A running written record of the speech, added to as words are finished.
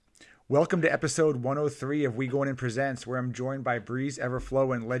Welcome to episode 103 of We Going In Presents, where I'm joined by Breez,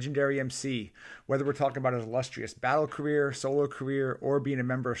 Evahflowin, legendary MC, whether we're talking about his illustrious battle career, solo career, or being a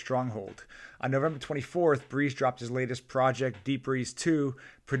member of Stronghold. On November 24th, Breez dropped his latest project, Deep Breez 2,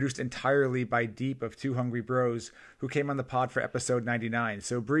 produced entirely by Deep of Two Hungry Bros, who came on the pod for episode 99.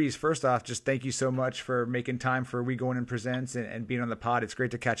 So Breez, first off, just thank you so much for making time for We Going In Presents and being on the pod. It's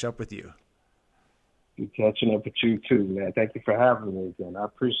great to catch up with you. Catching up with you too, man. Thank you for having me again. I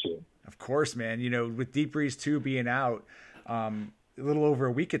appreciate it. Of course, man. You know, with Deep Breez 2 being out a little over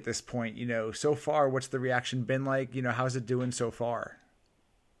a week at this point, you know, so far, what's the reaction been like? You know, how's it doing so far?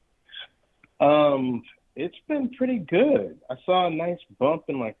 It's been pretty good. I saw a nice bump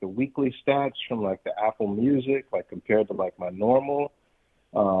in like the weekly stats from like the Apple Music, like compared to like my normal.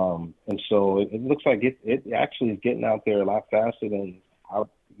 And so it looks like it actually is getting out there a lot faster than I would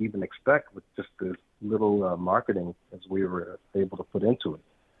even expect with just this little marketing as we were able to put into it.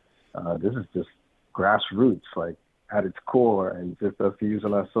 This is just grassroots, like at its core, and just us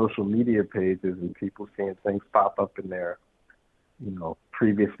using our social media pages and people seeing things pop up in their, you know,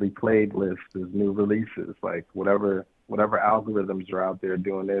 previously played lists as new releases, like whatever algorithms are out there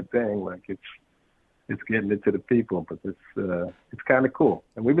doing their thing, like it's getting it to the people. But it's kind of cool,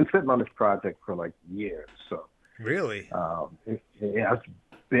 and we've been sitting on this project for like years, so Really, it has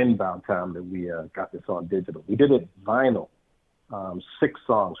been about time that we got this on digital. We did it vinyl. 6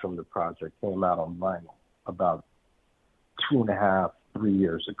 songs from the project came out on vinyl about 2.5, 3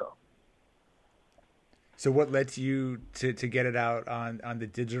 years ago. so what led you to get it out on the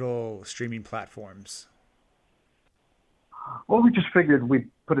digital streaming platforms? Well, we just figured we'd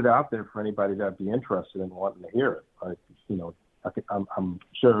put it out there for anybody that'd be interested in wanting to hear it. Like, you know, I think I'm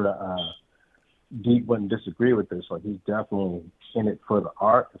sure Deep wouldn't disagree with this. Like, he's definitely in it for the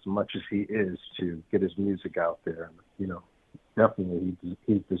art as much as he is to get his music out there. And, you know, definitely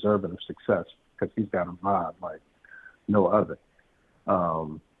he's deserving of success because he's got a vibe like no other.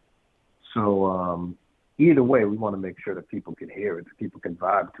 So either way, we want to make sure that people can hear it, that people can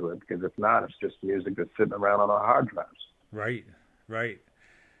vibe to it, because if not, it's just music that's sitting around on our hard drives. Right.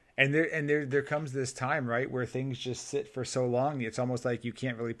 And there comes this time, right, where things just sit for so long. It's almost like you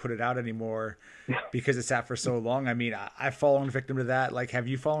can't really put it out anymore because it's sat for so long. I mean, I've fallen victim to that. Like, have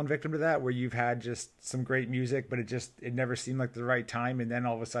you fallen victim to that where you've had just some great music, but it never seemed like the right time, and then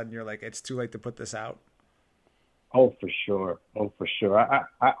all of a sudden you're like, it's too late to put this out? Oh, for sure.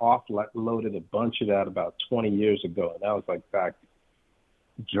 I offloaded a bunch of that about 20 years ago, and that was like back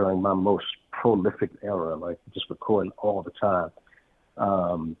during my most prolific era, like just recording all the time.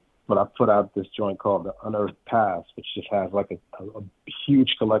 But I put out this joint called The Unearthed Past, which just has like a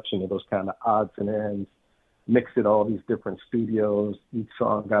huge collection of those kind of odds and ends, mixed at all these different studios. Each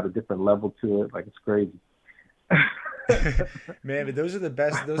song got a different level to it. Like, it's crazy. Man, but those are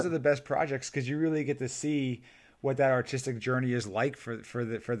the best projects, because you really get to see what that artistic journey is like for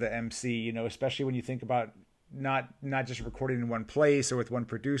the MC, you know, especially when you think about not just recording in one place or with one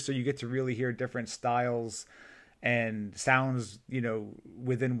producer. You get to really hear different styles and sounds, you know,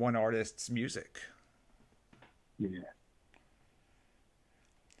 within one artist's music. Yeah,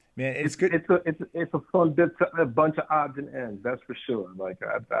 man, it's good. It's a fun bit, a bunch of odds and ends. That's for sure. Like,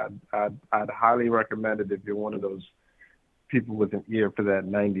 I'd highly recommend it if you're one of those people with an ear for that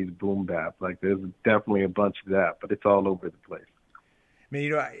 '90s boom bap. Like, there's definitely a bunch of that, but it's all over the place. Man, you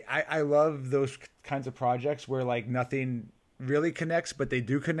know, I love those kinds of projects where like nothing really connects, but they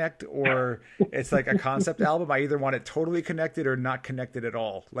do connect, or it's like a concept album. I either want it totally connected or not connected at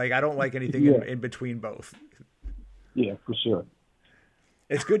all. Like, I don't like anything in between both. Yeah, for sure.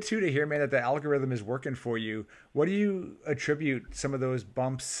 It's good too to hear, man, that the algorithm is working for you. What do you attribute some of those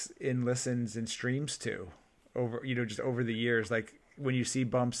bumps in listens and streams to over, you know, just over the years? Like, when you see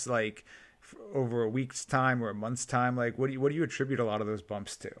bumps like over a week's time or a month's time, like what do you attribute a lot of those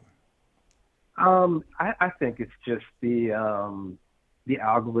bumps to? I think it's just the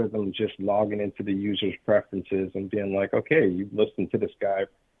algorithm just logging into the user's preferences and being like, okay, you've listened to this guy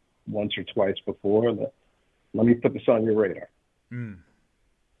once or twice before. Let me put this on your radar.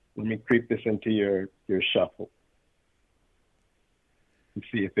 Let me creep this into your shuffle and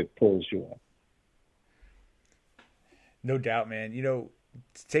see if it pulls you on. No doubt, man. You know,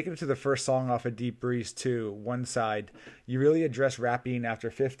 taking it to the first song off of Deep Breez 2, One Side, you really address rapping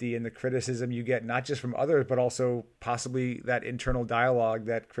after 50 and the criticism you get, not just from others, but also possibly that internal dialogue,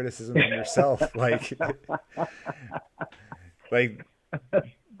 that criticism from yourself. like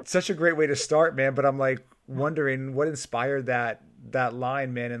such a great way to start, man. But I'm like wondering what inspired that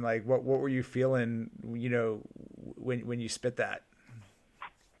line, man, and like what were you feeling, you know, when you spit that?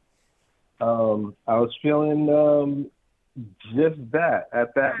 I was feeling just that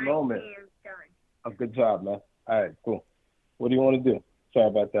at that moment. A good job, man. All right, cool. What do you want to do? Sorry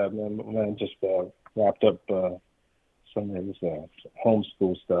about that, man. Man, just wrapped up some of this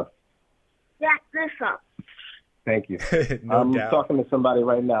homeschool stuff. Wrap this up. Thank you. No I'm doubt. talking to somebody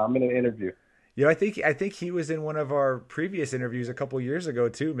right now. I'm in an interview. I think he was in one of our previous interviews a couple years ago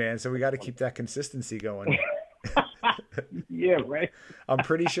too, man. So we got to keep that consistency going. Yeah, right. I'm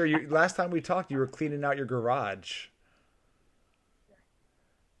pretty sure you last time we talked, you were cleaning out your garage.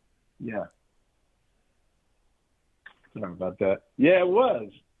 Yeah. Sorry about that. Yeah, it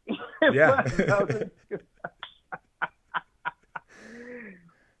was. Yeah.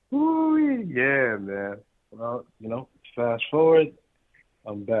 Ooh, yeah, man. Well, fast forward,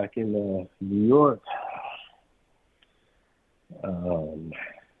 I'm back in New York, and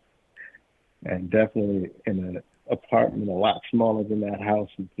definitely in an apartment a lot smaller than that house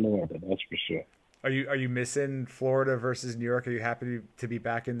in Florida. That's for sure. Are you missing Florida versus New York? Are you happy to be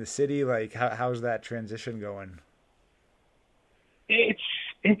back in the city? Like how's that transition going? It's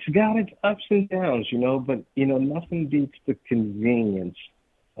it's got its ups and downs, but nothing beats the convenience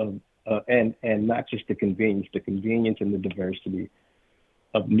of and not just the convenience and the diversity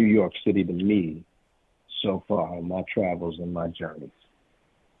of New York City to me so far in my travels and my journeys.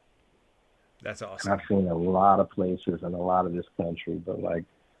 That's And awesome. I've seen a lot of places and a lot of this country, but like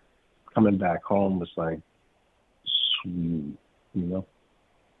coming back home was like sweet, you know.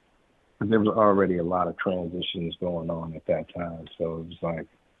 'Cause there was already a lot of transitions going on at that time, so it was like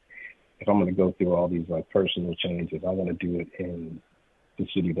if I'm going to go through all these like personal changes, I want to do it in the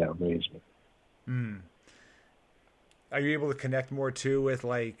city that raised me. Mm. Are you able to connect more too with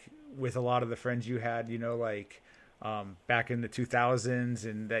with a lot of the friends you had, back in the 2000s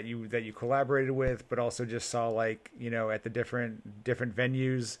and that you collaborated with, but also just saw at the different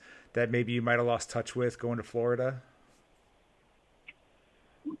venues that maybe you might have lost touch with going to Florida?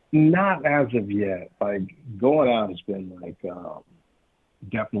 Not as of yet. Like going out has been like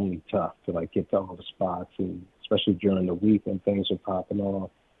definitely tough to like get to all the spots, and especially during the week when things are popping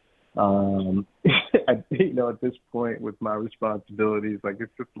off. Um, at this point with my responsibilities, like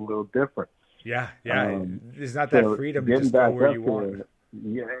it's just a little different. Yeah, yeah. Um, There's not that so freedom to getting just go back where up you want. there,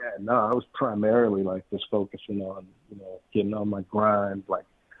 yeah, no, I was primarily like just focusing on, getting on my grind. Like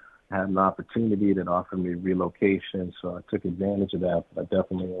I had an opportunity that offered me relocation, so I took advantage of that. But I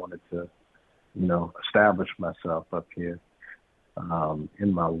definitely wanted to, establish myself up here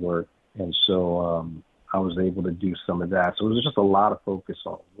in my work, and so I was able to do some of that. So it was just a lot of focus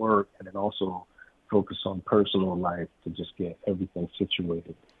on work, and then also focus on personal life to just get everything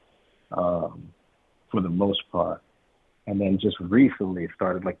situated um, for the most part. And then just recently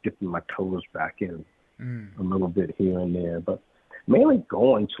started like dipping my toes back in Mm. a little bit here and there, but mainly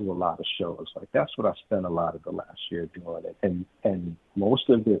going to a lot of shows. Like that's what I spent a lot of the last year doing it, and most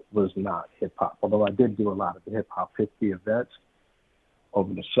of it was not hip hop. Although I did do a lot of the hip hop 50 events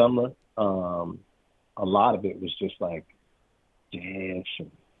over the summer. A lot of it was just like dance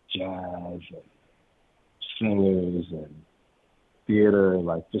and jazz and singers and theater,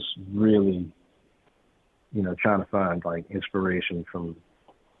 like just really, trying to find like inspiration from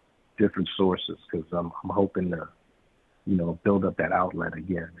different sources because I'm hoping to, build up that outlet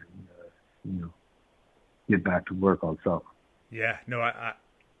again and, get back to work on something. Yeah, no,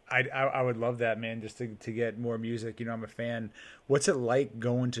 I would love that, man, just to get more music. I'm a fan. What's it like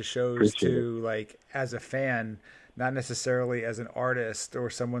going to shows Appreciate it. to as a fan, not necessarily as an artist or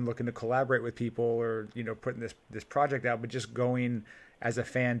someone looking to collaborate with people or, putting this project out, but just going as a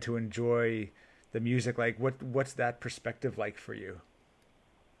fan to enjoy the music? Like what's that perspective like for you?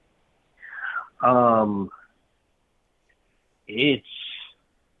 Um, it's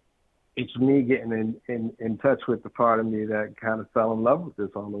it's me getting in touch with the part of me that kind of fell in love with this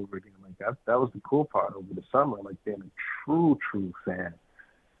all over again. Like that was the cool part over the summer, like being a true fan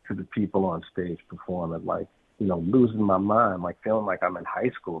to the people on stage performing, like, losing my mind, like feeling like I'm in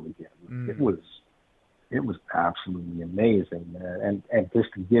high school again. Mm. It was absolutely amazing, man. And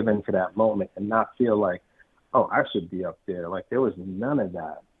just to give into that moment and not feel like, oh, I should be up there. Like there was none of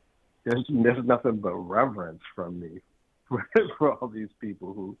that. There's nothing but reverence from me for all these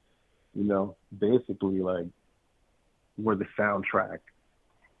people who, basically like were the soundtrack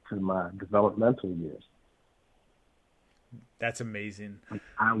to my developmental years. That's amazing. Like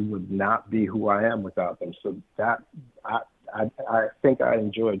I would not be who I am without them. So that I I think I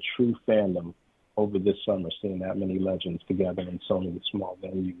enjoyed true fandom over this summer, seeing that many legends together in so many small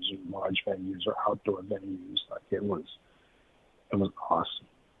venues or large venues or outdoor venues. Like it was awesome.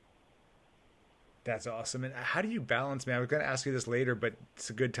 That's awesome. And how do you balance, man? I was going to ask you this later, but it's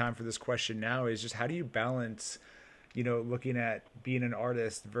a good time for this question now is just how do you balance looking at being an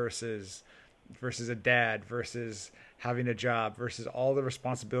artist versus a dad versus having a job versus all the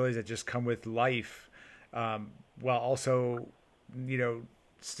responsibilities that just come with life, while also, you know,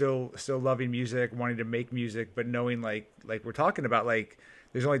 still loving music, wanting to make music, but knowing like we're talking about, like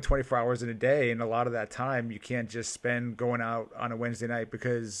there's only 24 hours in a day, and a lot of that time you can't just spend going out on a Wednesday night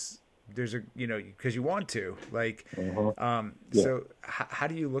because there's a because you want to, like Yeah. so how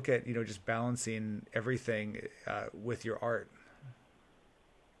do you look at just balancing everything with your art?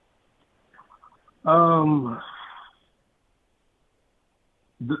 Um,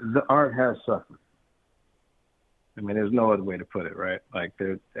 the art has suffered. I mean, there's no other way to put it, right? Like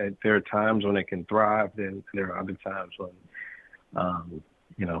there are times when it can thrive, then there are other times when um,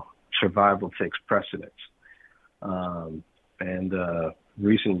 survival takes precedence. And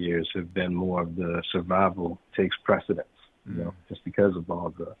recent years have been more of the survival takes precedence, just because of all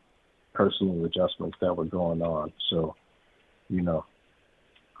the personal adjustments that were going on. So, you know,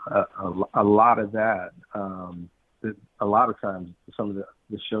 a lot of that, a lot of times some of the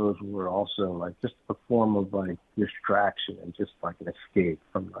shows were also like just a form of like distraction and just like an escape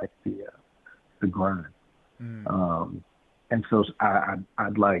from like the grind. And so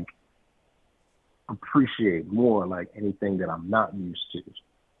I'd like appreciate more like anything that I'm not used to,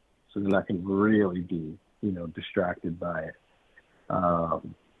 so that I can really be, distracted by it.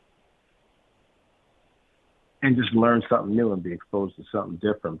 And just learn something new and be exposed to something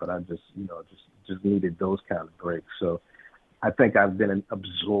different. But I just needed those kind of breaks. So I think I've been in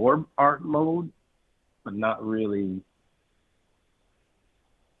absorb art mode, but not really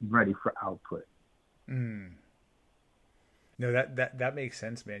ready for output. No, that makes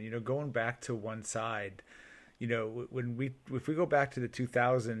sense, man. Going back to one side, if we go back to the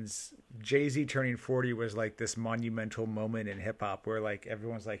 2000s, Jay-Z turning 40 was like this monumental moment in hip hop where like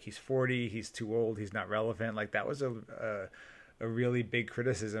everyone's like, he's 40, he's too old, he's not relevant. Like that was a really big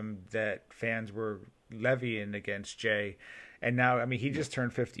criticism that fans were levying against Jay. And now, I mean, he just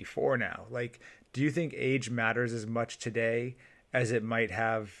turned 54 now. Like, do you think age matters as much today as it might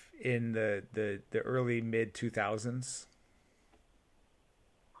have in the early mid 2000s?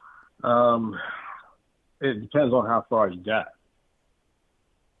 It depends on how far you got.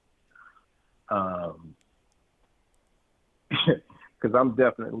 Because I'm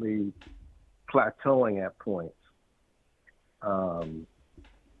definitely plateauing at points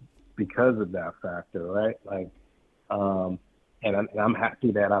because of that factor, right? Like, and I'm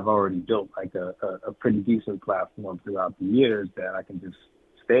happy that I've already built like a pretty decent platform throughout the years that I can just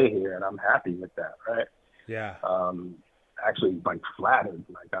stay here, and I'm happy with that, right? Yeah. Actually, like flattered.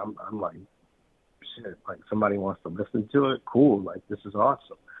 Like I'm like, shit, like somebody wants to listen to it, cool, like this is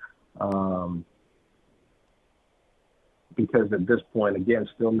awesome. Because at this point, again,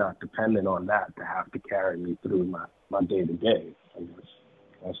 still not dependent on that to have to carry me through my day to day. I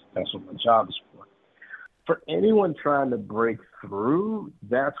guess that's what my job is for. For anyone trying to break through,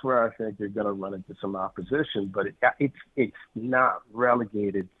 that's where I think you're going to run into some opposition. But it's not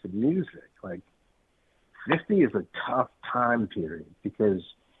relegated to music. Like 50 is a tough time period because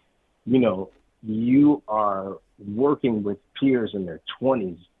you are working with peers in their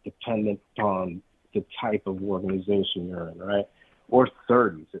 20s, dependent on the type of organization you're in, right? Or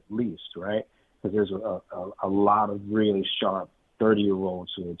 30s at least, right? Because there's a lot of really sharp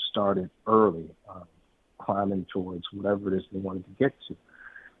 30-year-olds who had started early, climbing towards whatever it is they wanted to get to.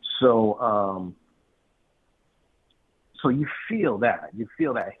 So, so you feel that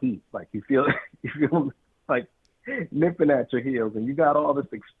heat, like you feel like nipping at your heels, and you got all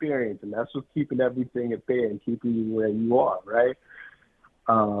this experience, and that's what's keeping everything at bay and keeping you where you are, right?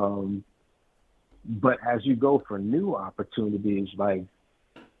 But as you go for new opportunities, like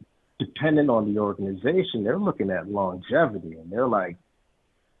depending on the organization, they're looking at longevity, and they're like,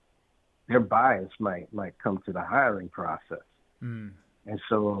 their bias might come to the hiring process. And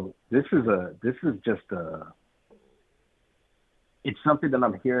so this is just it's something that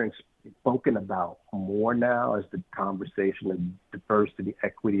I'm hearing spoken about more now as the conversation of diversity,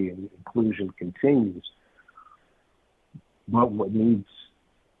 equity, and inclusion continues. But what needs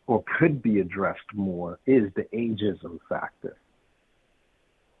or could be addressed more is the ageism factor.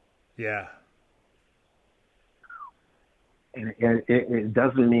 Yeah. And it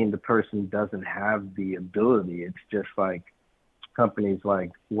doesn't mean the person doesn't have the ability. It's just like companies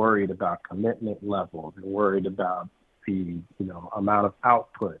like worried about commitment level. They're worried about the amount of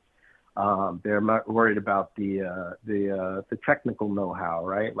output. They're worried about the technical know-how,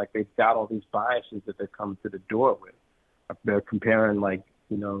 right? Like they've got all these biases that they come to the door with. They're comparing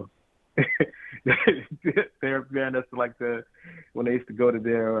Their that's like when they used to go to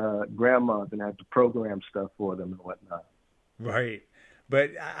their grandmas and have to program stuff for them and whatnot. Right.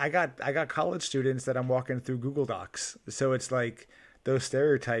 But I got college students that I'm walking through Google Docs. So it's like those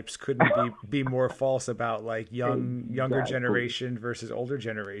stereotypes couldn't be more false about like younger Exactly. generation versus older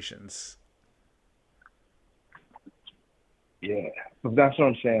generations. Yeah, but that's what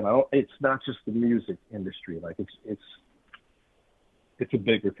I'm saying. It's not just the music industry. Like it's a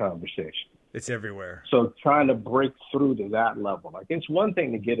bigger conversation. It's everywhere. So trying to break through to that level, like it's one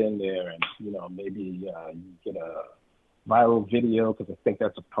thing to get in there and maybe you get a viral video because I think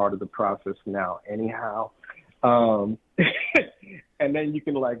that's a part of the process now anyhow. Um, and then you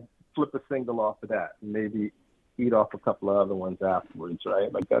can like flip a single off of that and maybe eat off a couple of other ones afterwards,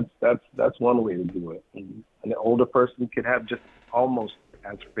 right? Like that's one way to do it. And an older person could have just almost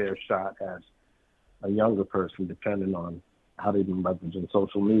as fair shot as a younger person, depending on how they've been leveraging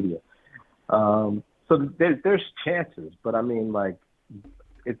social media. So there's chances, but I mean, like,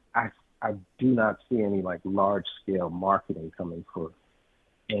 I do not see any like large scale marketing coming for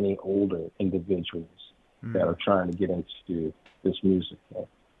any older individuals that are trying to get into this music thing.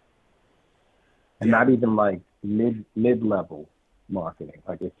 And Yeah. not even like mid level marketing.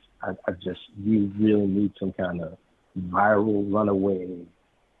 Like you really need some kind of viral runaway,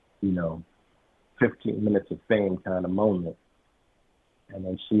 15 minutes of fame kind of moment, and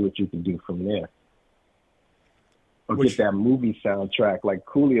then see what you can do from there. Or get that movie soundtrack like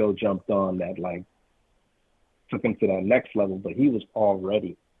Coolio jumped on that like took him to that next level, but he was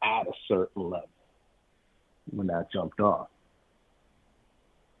already at a certain level when that jumped off.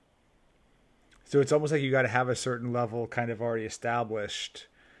 So it's almost like you got to have a certain level kind of already established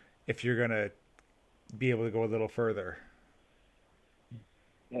if you're going to be able to go a little further.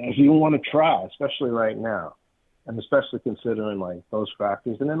 And if you want to try, especially right now, and especially considering like those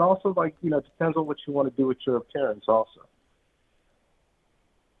factors, and then also like it depends on what you want to do with your appearance also.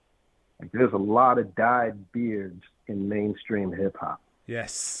 Like there's a lot of dyed beards in mainstream hip hop.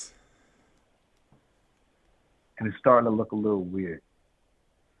 Yes. And it's starting to look a little weird.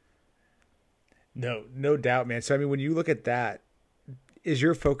 No doubt, man. So I mean, when you look at that, is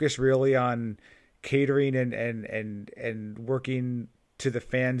your focus really on catering and working to the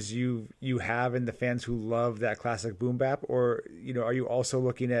fans you have and the fans who love that classic boom bap, or are you also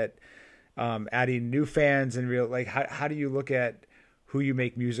looking at adding new fans and real like how do you look at who you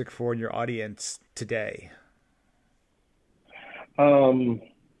make music for in your audience today? I'm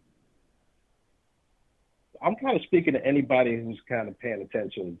kind of speaking to anybody who's kind of paying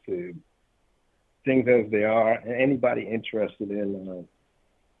attention to things as they are, and anybody interested in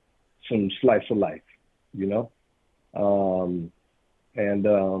some slice of life,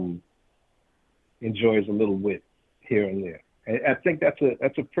 and enjoys a little wit here and there. And I think that's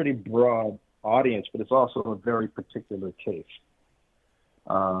a pretty broad audience, but it's also a very particular case.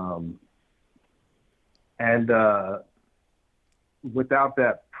 And without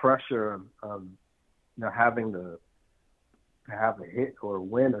that pressure of having to have a hit or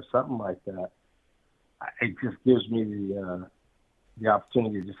win or something like that, it just gives me the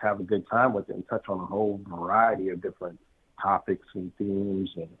opportunity to just have a good time with it and touch on a whole variety of different topics and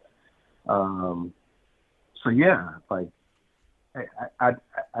themes. And so yeah, like I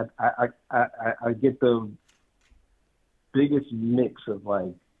get the biggest mix of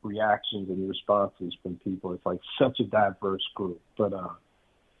like reactions and responses from people. It's like such a diverse group, but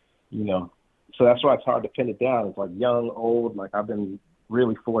so that's why it's hard to pin it down. It's like young, old. Like I've been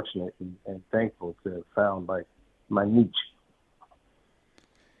really fortunate and thankful to have found like my niche.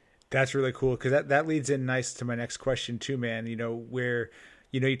 That's really cool because that leads in nice to my next question too, man. Where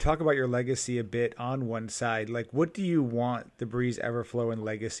you talk about your legacy a bit on one side. Like, what do you want the Breez Evahflowin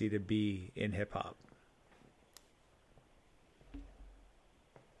legacy to be in hip hop?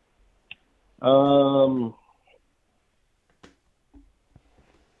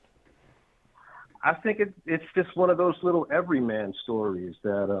 I think it's just one of those little everyman stories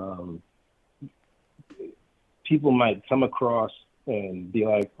that people might come across and be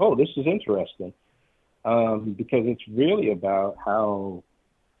like, "Oh, this is interesting," because it's really about how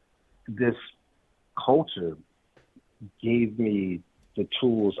this culture gave me the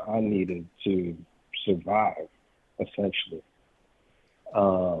tools I needed to survive, essentially,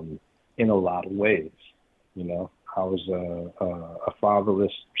 in a lot of ways. I was a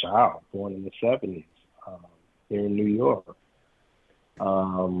fatherless child born in the 70s here in New York.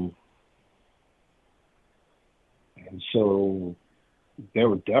 And so there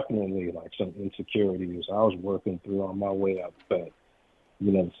were definitely like some insecurities I was working through on my way up. But,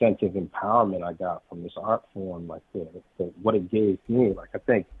 the sense of empowerment I got from this art form, like what it gave me, like I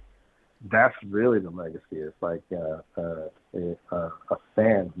think that's really the legacy. It's like a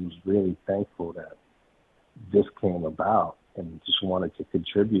fan who's really thankful that this came about and just wanted to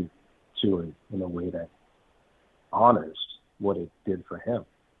contribute to it in a way that honors what it did for him.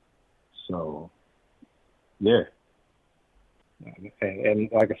 So, yeah. And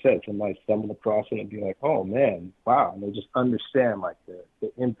like I said, somebody stumble across it and be like, oh man, wow. And they just understand like the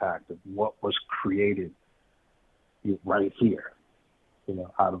impact of what was created right here,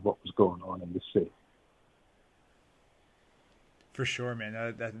 out of what was going on in the city. For sure,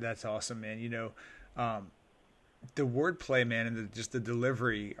 man. That's awesome, man. The wordplay, man, and just the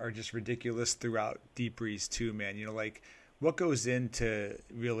delivery are just ridiculous throughout Deep Breeze too, man. Like what goes into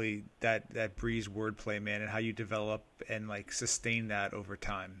really that Breeze wordplay, man, and how you develop and like sustain that over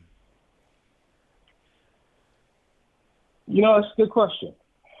time. That's a good question.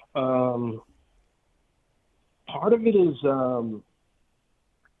 Part of it is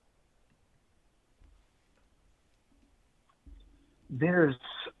there's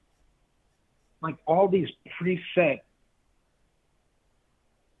like all these preset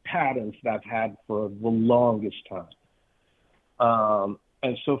patterns that I've had for the longest time.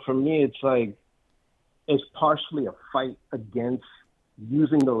 And so for me, it's like, it's partially a fight against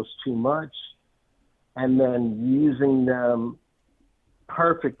using those too much and then using them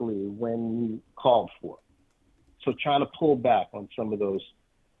perfectly when called for. So trying to pull back on some of those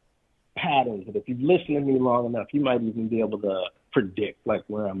patterns that if you've listened to me long enough, you might even be able to predict like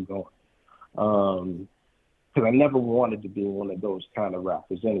where I'm going. Because I never wanted to be one of those kind of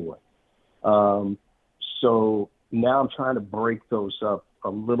rappers anyway. So now I'm trying to break those up a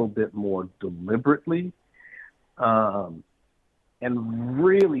little bit more deliberately, and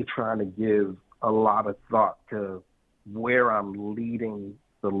really trying to give a lot of thought to where I'm leading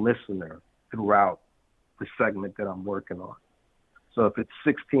the listener throughout the segment that I'm working on. So if it's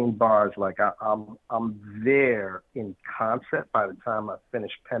 16 bars, like I'm there in concept by the time I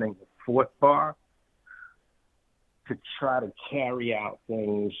finish penning the fourth bar to try to carry out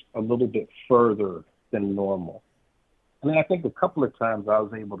things a little bit further than normal. And then I think a couple of times I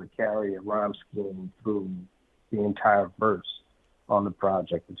was able to carry a rhyme scheme through the entire verse on the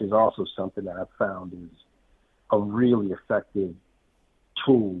project, which is also something that I've found is a really effective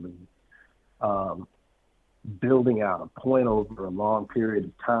tool in building out a point over a long period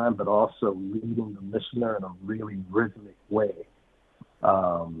of time, but also leading the listener in a really rhythmic way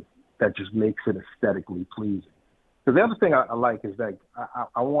that just makes it aesthetically pleasing. Because the other thing I like is that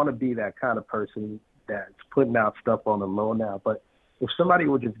I want to be that kind of person that's putting out stuff on the low now, but if somebody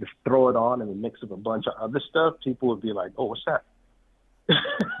would just throw it on in the mix of a bunch of other stuff, people would be like, oh, what's that?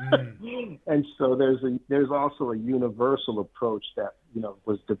 And so there's also a universal approach that,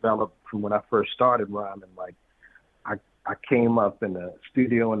 was developed from when I first started rhyming. Like I came up in a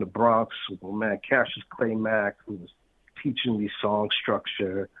studio in the Bronx with my man Cassius Clay Mack, who was teaching me song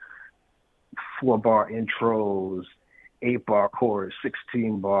structure, 4-bar intros, 8-bar chorus,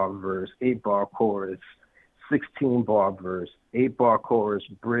 16-bar verse, 8-bar chorus, 16-bar verse, 8-bar chorus,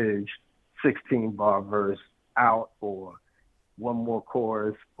 bridge, 16-bar verse, out, or one more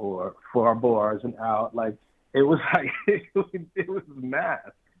chorus, or 4 bars and out. Like it was like it was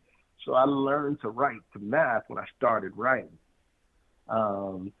math. So I learned to write to math when I started writing,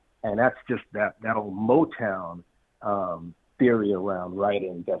 and that's just that old Motown theory around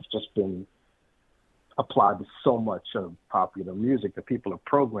writing that's just been applied to so much of popular music that people are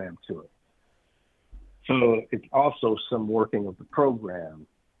programmed to it. So it's also some working of the program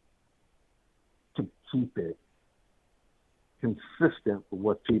to keep it consistent with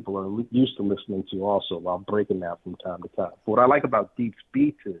what people are used to listening to also, while breaking that from time to time. But what I like about Deep's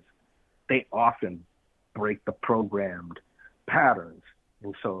beats is they often break the programmed patterns.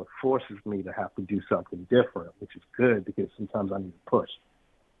 And so it forces me to have to do something different, which is good because sometimes I need to push.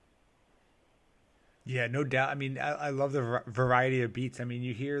 Yeah, no doubt. I mean, I love the variety of beats. I mean,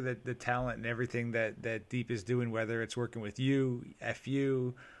 you hear the talent and everything that Deep is doing, whether it's working with you,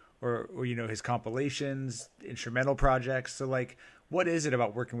 FU, or his compilations, instrumental projects. So like, what is it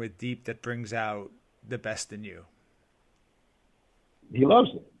about working with Deep that brings out the best in you? He loves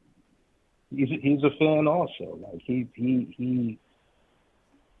it. He's a fan also. Like he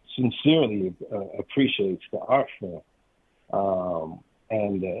sincerely appreciates the art form.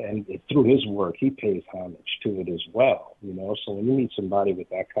 And through his work, he pays homage to it as well, So when you meet somebody with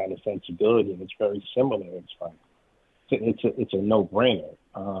that kind of sensibility and it's very similar, it's like it's a no-brainer.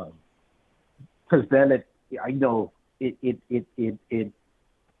 Because then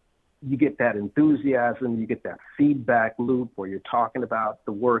you get that enthusiasm, you get that feedback loop where you're talking about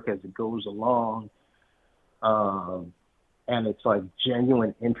the work as it goes along, and and it's like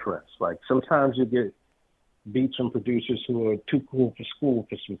genuine interest. Like sometimes you get beats from producers who are too cool for school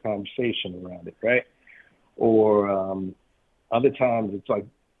for some conversation around it, right? Or other times it's like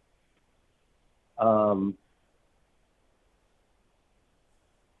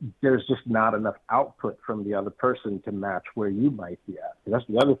there's just not enough output from the other person to match where you might be at. And that's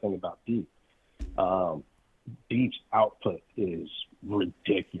the other thing about Beat. Beat's output is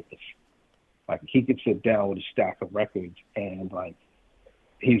ridiculous. Like he could sit down with a stack of records and like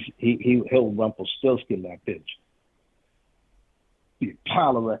he'll Rumpelstiltskin that bitch. Be a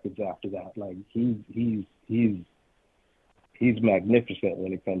pile of records after that. Like he's magnificent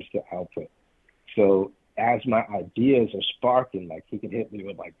when it comes to output. So as my ideas are sparking, like he can hit me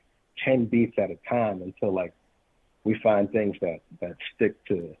with like 10 beats at a time until like we find things that stick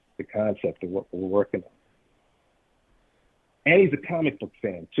to the concept of what we're working on. And he's a comic book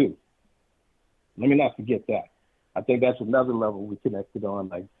fan too. Let me not forget that. I think that's another level we connected on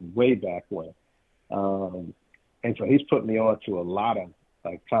like way back when. And so he's put me on to a lot of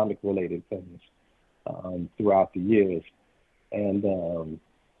like comic related things throughout the years. And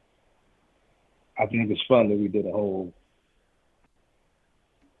I think it's fun that we did a whole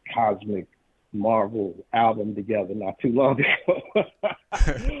cosmic Marvel album together not too long ago.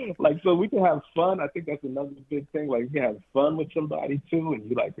 Like, so we can have fun. I think that's another big thing. Like, you can have fun with somebody too, and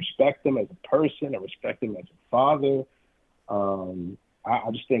you like respect them as a person and respect them as a father.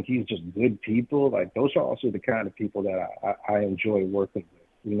 I just think he's just good people. Like, those are also the kind of people that I enjoy working with,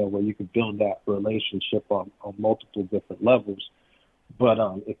 you know, where you can build that relationship on multiple different levels, but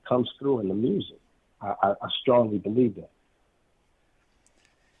it comes through in the music. I strongly believe that.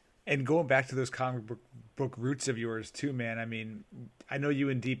 And going back to those comic book roots of yours too, man. I mean, I know you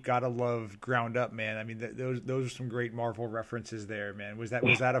and Deep gotta love Ground Up, man. I mean, those are some great Marvel references there, man. Was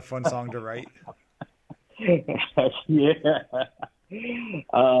that a fun song to write? Yeah.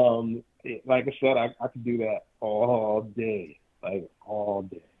 Like I said, I could do that all day, like all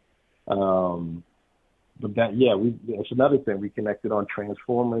day. But that, yeah, it's another thing. We connected on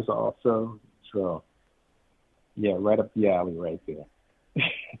Transformers also. So, yeah, right up the alley right there.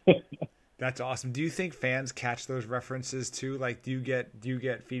 That's awesome. Do you think fans catch those references too? Like, do you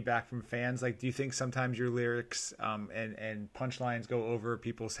get feedback from fans? Like, do you think sometimes your lyrics and punchlines go over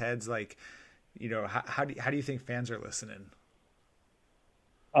people's heads? Like, you know, how do you think fans are listening?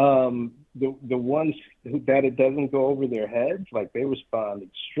 The ones that it doesn't go over their heads, like they respond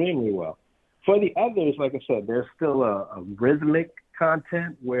extremely well. For the others, like I said, there's still a rhythmic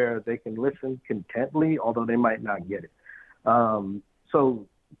content where they can listen contently, although they might not get it. So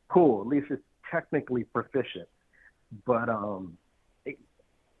cool, at least it's technically proficient. But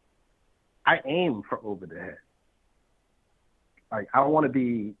I aim for over the head. Like, I want to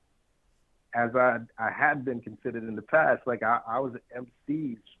be, as I had been considered in the past, like I was an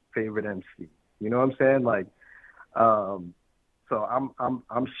MC's favorite MC. You know what I'm saying? Like, so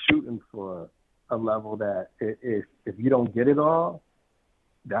I'm shooting for a level that if you don't get it all,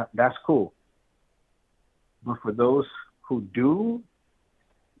 that's cool. But for those who do,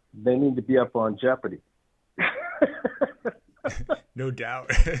 they need to be up on Jeopardy. No doubt.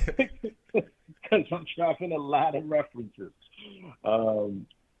 Because I'm dropping a lot of references. And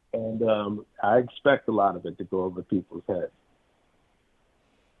I expect a lot of it to go over people's heads.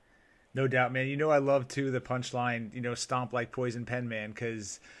 No doubt, man. You know, I love too the punchline, you know, stomp like poison pen, man,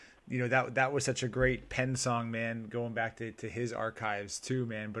 because, you know, that was such a great pen song, man, going back to his archives too,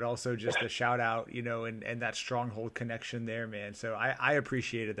 man, but also just a shout out, you know, and that Stronghold connection there, man. So I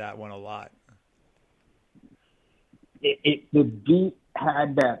appreciated that one a lot. The beat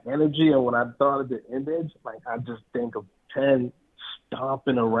had that energy, and when I thought of the image, like, I just think of Penn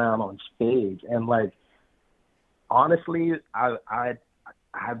stomping around on stage, and like, honestly,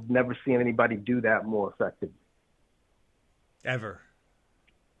 I've never seen anybody do that more effectively. Ever.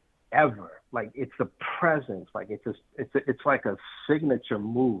 Like, it's a presence. Like, it's like a signature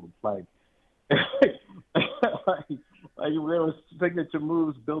move. Like, like if there was signature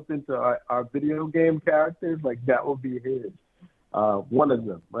moves built into our video game characters, like, that would be his. One of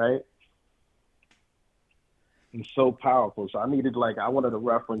them, right? It's so powerful. So I wanted a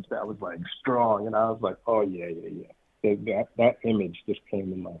reference that was like strong, and I was like, oh yeah. That image just came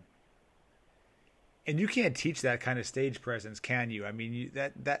to mind. And you can't teach that kind of stage presence, can you? I mean,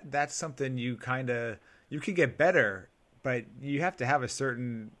 that's something you can get better, but you have to have a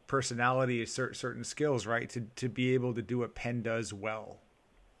certain personality, certain skills, right, to be able to do what Penn does well.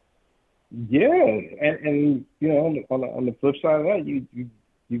 Yeah, and you know, on the flip side of that, you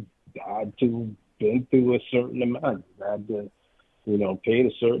had to been through a certain amount. You had to paid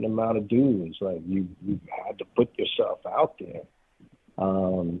a certain amount of dues. Like you had to put yourself out there.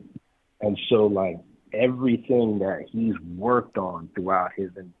 And so like everything that he's worked on throughout his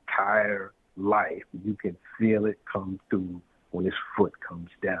entire life, you can feel it come through when his foot comes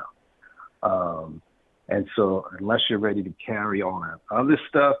down. And so unless you're ready to carry all that other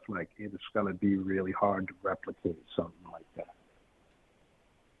stuff, like it's going to be really hard to replicate something like that.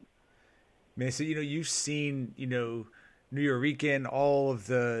 Man, so, you've seen, New Yorican, all of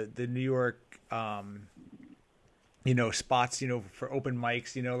the New York, spots, for open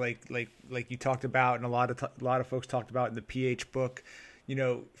mics, like you talked about, and a lot of folks talked about in the PH book,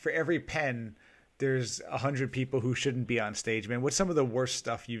 for every pen, there's 100 people who shouldn't be on stage, man. What's some of the worst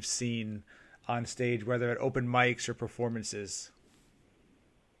stuff you've seen on stage, whether at open mics or performances?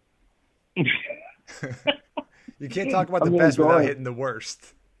 You can't talk about the best without hitting the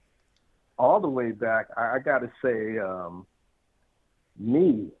worst. All the way back, I got to say,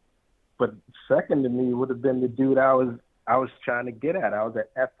 me. But second to me would have been the dude I was trying to get at. I was at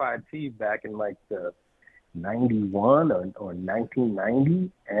FIT back in like the 91 or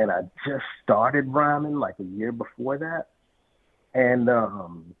 1990, and I just started rhyming like a year before that. And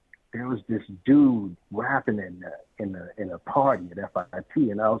there was this dude rapping in a party at FIT,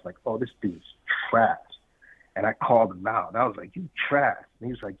 and I was like, oh, this dude's trash. And I called him out. I was like, you trash. And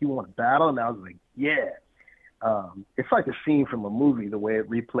he was like, you want to battle? And I was like, yeah. It's like a scene from a movie, the way it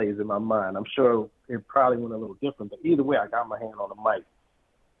replays in my mind. I'm sure it probably went a little different, but either way, I got my hand on the mic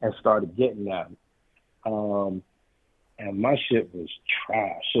and started getting at him. And my shit was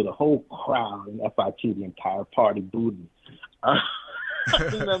trash. So the whole crowd in FIT, the entire party booed me. I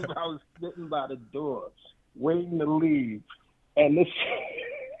remember I was sitting by the door, waiting to leave, and this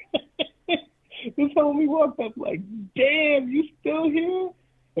homie walked up like, damn, you still here?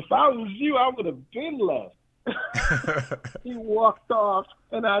 If I was you, I would have been left. He walked off,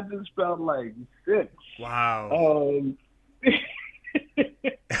 and I just felt like sick. Wow.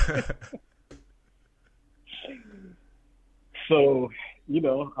 So,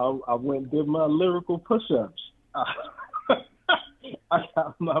 I went and did my lyrical push-ups. I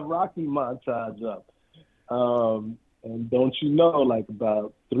got my Rocky montage up. And don't you know, like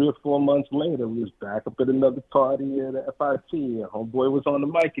about 3 or 4 months later, we was back up at another party at FIT, and homeboy was on the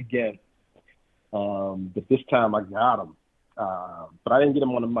mic again. But this time I got him. But I didn't get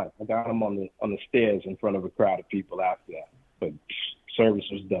him on the mic. I got him on the stairs in front of a crowd of people after that. But service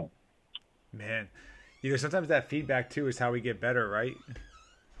was done. Man, sometimes that feedback too is how we get better, right?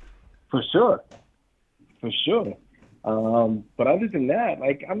 For sure. But other than that,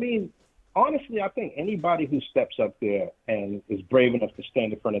 honestly, I think anybody who steps up there and is brave enough to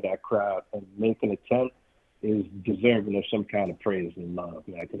stand in front of that crowd and make an attempt is deserving of some kind of praise and love,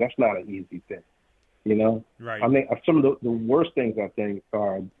 man, because that's not an easy thing, Right. I mean, some of the worst things, I think,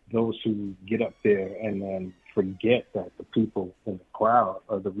 are those who get up there and then forget that the people in the crowd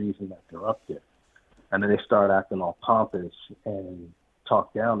are the reason that they're up there. And then they start acting all pompous and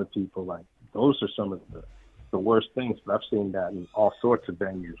talk down to people. Like, those are some of the worst things, but I've seen that in all sorts of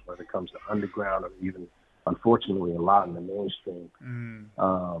venues, whether it comes to underground or even, unfortunately, a lot in the mainstream.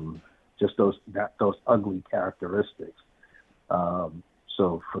 Just those ugly characteristics.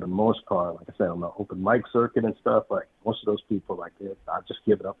 So for the most part, like I said, on the open mic circuit and stuff, like most of those people, like I just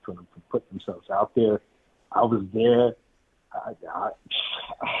give it up to them for putting themselves out there. I was there. I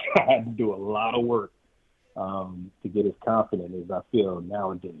had to do a lot of work to get as confident as I feel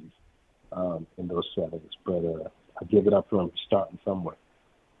nowadays. In those settings, but I give it up for them starting somewhere.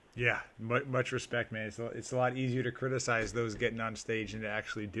 Yeah, much respect, man. It's a lot easier to criticize those getting on stage than to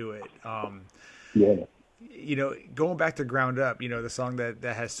actually do it. Yeah. Going back to Ground Up, the song that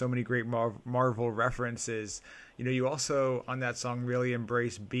has so many great Marvel references. You also on that song really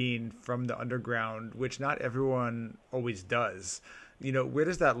embrace being from the underground, which not everyone always does. Where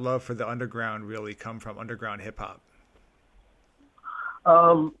does that love for the underground really come from? Underground hip hop.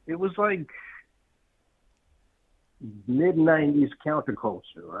 It was like mid-90s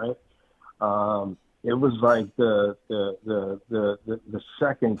counterculture, right? It was like the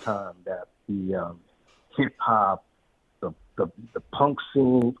second time that the hip hop, the punk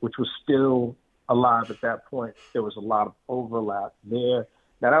scene, which was still alive at that point, there was a lot of overlap there.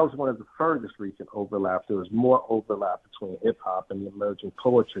 Now that was one of the furthest reaching overlaps. There was more overlap between hip hop and the emerging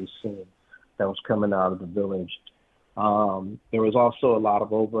poetry scene that was coming out of the village. There was also a lot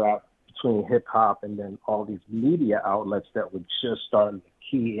of overlap between hip hop and then all these media outlets that were just starting to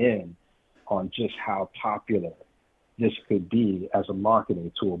key in on just how popular this could be as a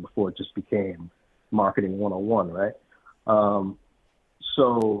marketing tool before it just became marketing 101, right?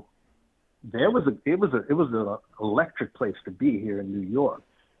 So it was an electric place to be here in New York.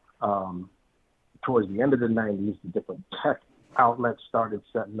 Um, Towards the end of the '90s, the different tech outlets started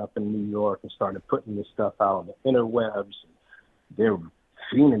setting up in New York and started putting this stuff out on the interwebs. They were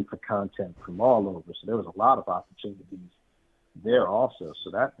fiending for content from all over, so there was a lot of opportunities there also. So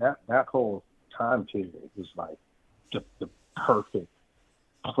that whole time period was like the perfect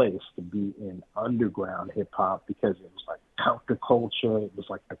place to be in underground hip hop because it was like counterculture. It was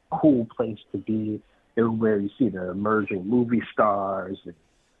like a cool place to be. Everywhere you see the emerging movie stars and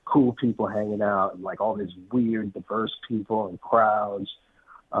cool people hanging out and like all these weird, diverse people and crowds.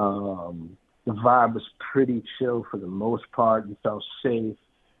 The vibe was pretty chill for the most part. You felt safe.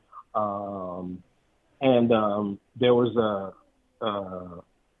 And there was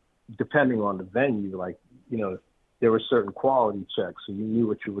depending on the venue, like, you know, there were certain quality checks, so you knew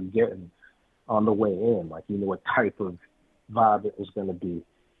what you were getting on the way in. Like, you knew what type of vibe it was going to be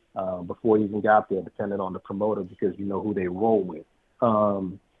before you even got there, depending on the promoter, because you know who they roll with.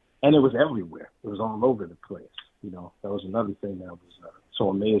 And it was everywhere. It was all over the place. You know, that was another thing that was so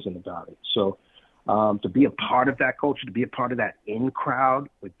amazing about it. So to be a part of that culture, to be a part of that in crowd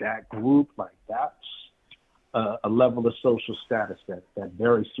with that group, like that's a level of social status that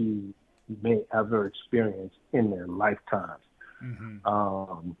very few may ever experience in their lifetimes.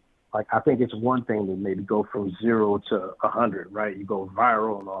 Mm-hmm. Like, I think it's one thing to maybe go from 0 to 100, right? You go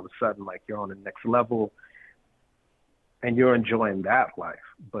viral and all of a sudden, like, you're on the next level and you're enjoying that life.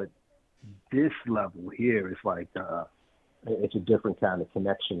 But this level here is like, it's a different kind of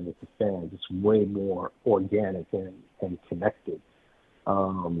connection with the fans. It's way more organic and connected.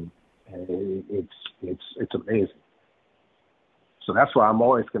 And it's amazing. So that's why I'm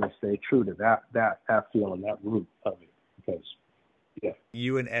always going to stay true to that feeling, that root of it, because, yeah.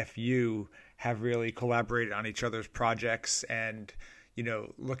 You and FU have really collaborated on each other's projects, and, you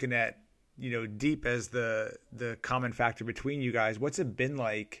know, looking at, you know, Deep as the common factor between you guys. What's it been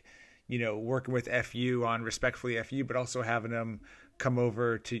like, you know, working with FU on Respectfully FU, but also having them come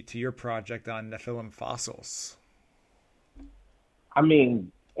over to your project on Nephilim Fossils? I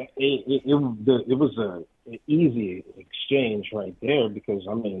mean, it was an easy exchange right there, because,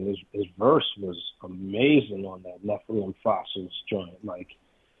 I mean, his verse was amazing on that Nephilim Fossils joint. Like,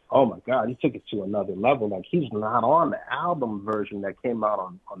 oh my God, he took it to another level. Like, he's not on the album version that came out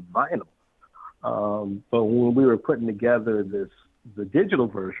on vinyl. But when we were putting together the digital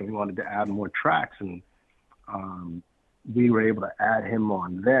version, we wanted to add more tracks, and we were able to add him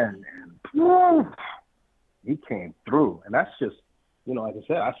on then, and he came through. And that's just, you know, like I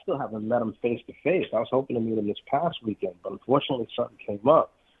said, I still haven't met him face to face. I was hoping to meet him this past weekend, but unfortunately something came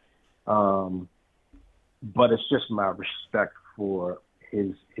up. But it's just my respect for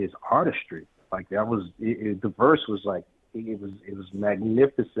his artistry. Like, that was the verse was like, it was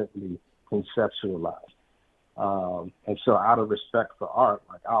magnificently conceptualized. And so, out of respect for art,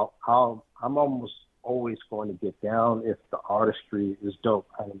 like I'm almost always going to get down if the artistry is dope.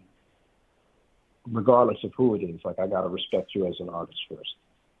 And regardless of who it is, like, I gotta respect you as an artist first.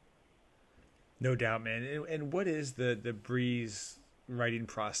 No doubt, man. And what is the Breez writing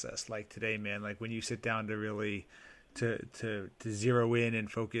process like today, man? Like, when you sit down to really to zero in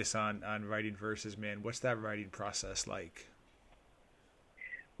and focus on writing verses, man, what's that writing process like?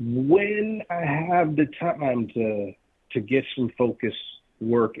 When I have the time to get some focus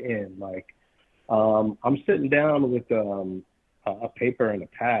work in, like, I'm sitting down with a paper and a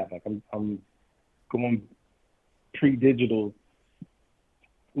pad. Like, I'm going pre-digital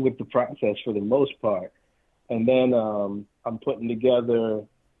with the process for the most part, and then I'm putting together.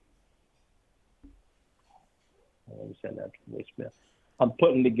 Let me send that to voicemail. I'm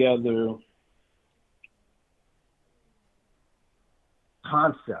putting together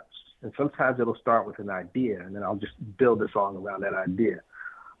concepts, and sometimes it'll start with an idea, and then I'll just build a song around that idea.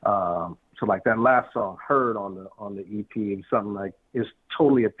 So like that last song, "Heard" on the EP, is something like, it's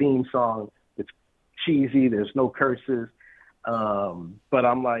totally a theme song. It's cheesy. There's no curses, but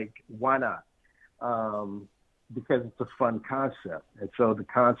I'm like, why not? Because it's a fun concept, and so the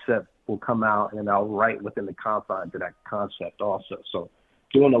concept will come out, and I'll write within the confines of that concept also. So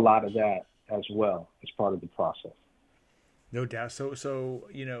doing a lot of that as well as part of the process. No doubt. So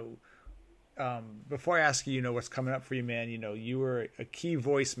you know, before I ask you, you know, what's coming up for you, man, you know, you were a key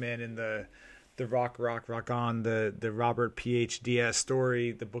voice, man, in the rock on the Robert PH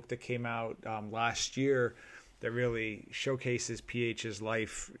story, the book that came out last year, that really showcases PH's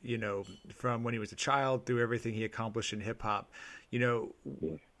life, you know, from when he was a child through everything he accomplished in hip hop. You know,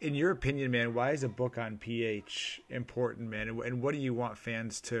 in your opinion, man, why is a book on PH important, man? And what do you want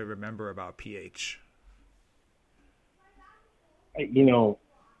fans to remember about PH? You know,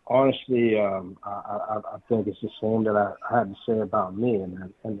 honestly, I think it's the same that I had to say about me,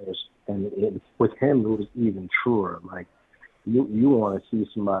 with him it was even truer. Like you want to see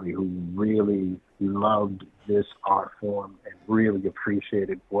somebody who really loved this art form and really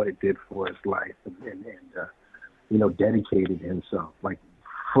appreciated what it did for his life, and dedicated himself like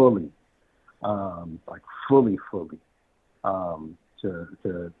fully, fully,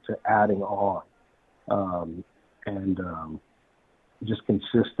 to adding on, and just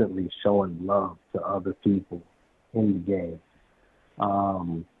consistently showing love to other people in the game.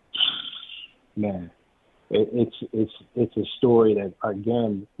 Um, Man, it's a story that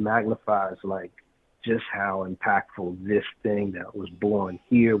again magnifies like just how impactful this thing that was born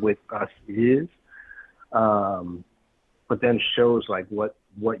here with us is, but then shows like what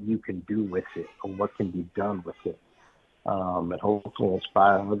you can do with it or what can be done with it, and hopefully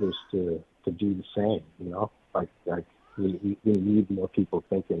inspire others to do the same. Like we need more people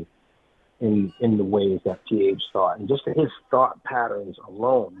thinking in the ways that PH thought, and just his thought patterns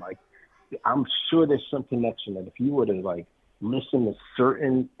alone. Like I'm sure there's some connection that if you were to like listen to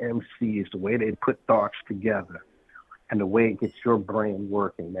certain MCs, the way they put thoughts together and the way it gets your brain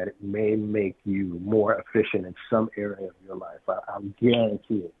working, that it may make you more efficient in some area of your life. I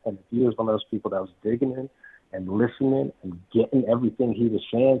guarantee it. And if he was one of those people that was digging in and listening and getting everything he was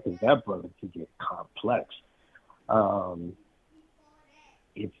saying, because that brother could get complex,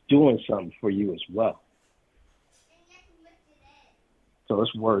 it's doing something for you as well. So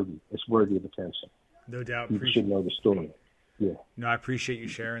it's worthy. It's worthy of attention. No doubt. You should know the story. Yeah. No, I appreciate you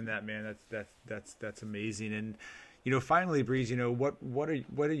sharing that, man. That's amazing. And finally, Breez,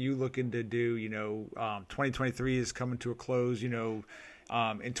 what are you looking to do? 2023 is coming to a close. In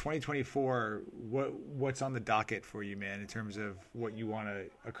 2024, what's on the docket for you, man, in terms of what you want to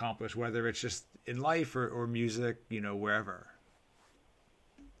accomplish, whether it's just in life or music, wherever.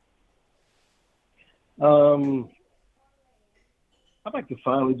 I'd like to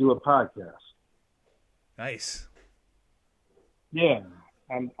finally do a podcast. Nice. Yeah,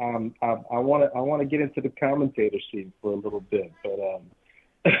 I want to get into the commentator seat for a little bit, but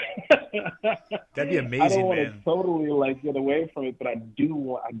that'd be amazing. I don't want man. to totally like get away from it, but I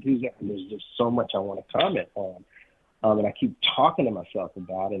do. There's just so much I want to comment on, and I keep talking to myself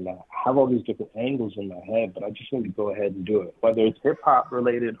about it, and I have all these different angles in my head, but I just need to go ahead and do it, whether it's hip hop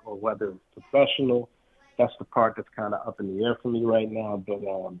related or whether it's professional. That's the part that's kind of up in the air for me right now, but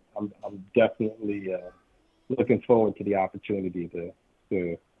I'm definitely looking forward to the opportunity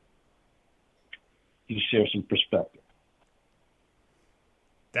to share some perspective.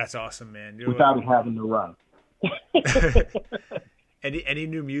 That's awesome, man. Without having to run. Any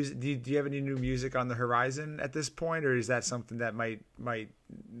new music? Do you have any new music on the horizon at this point, or is that something that might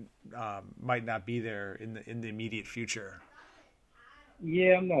not be there in the immediate future?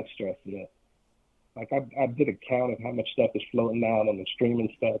 Yeah, I'm not stressed yet. Like I did a count of how much stuff is floating out on the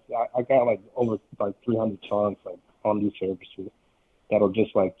streaming stuff. I got like over like 300 songs like on these services that'll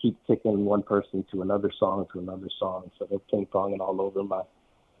just like keep ticking one person to another song. So they're ping ponging all over my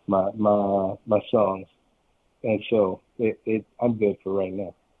songs, and so I'm good for right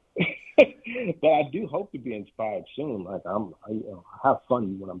now. But I do hope to be inspired soon. Like I have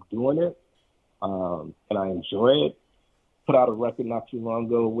fun when I'm doing it, and I enjoy it. Put out a record not too long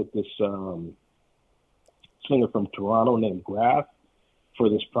ago with this singer from Toronto named Graf for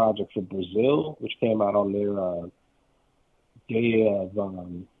this project for Brazil, which came out on their Day of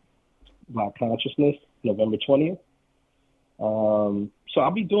Black Consciousness, November 20th. So I'll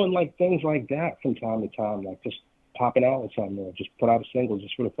be doing like things like that from time to time, like just popping out with something or just put out a single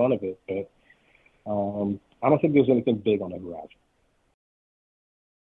just for the fun of it. But I don't think there's anything big on the horizon.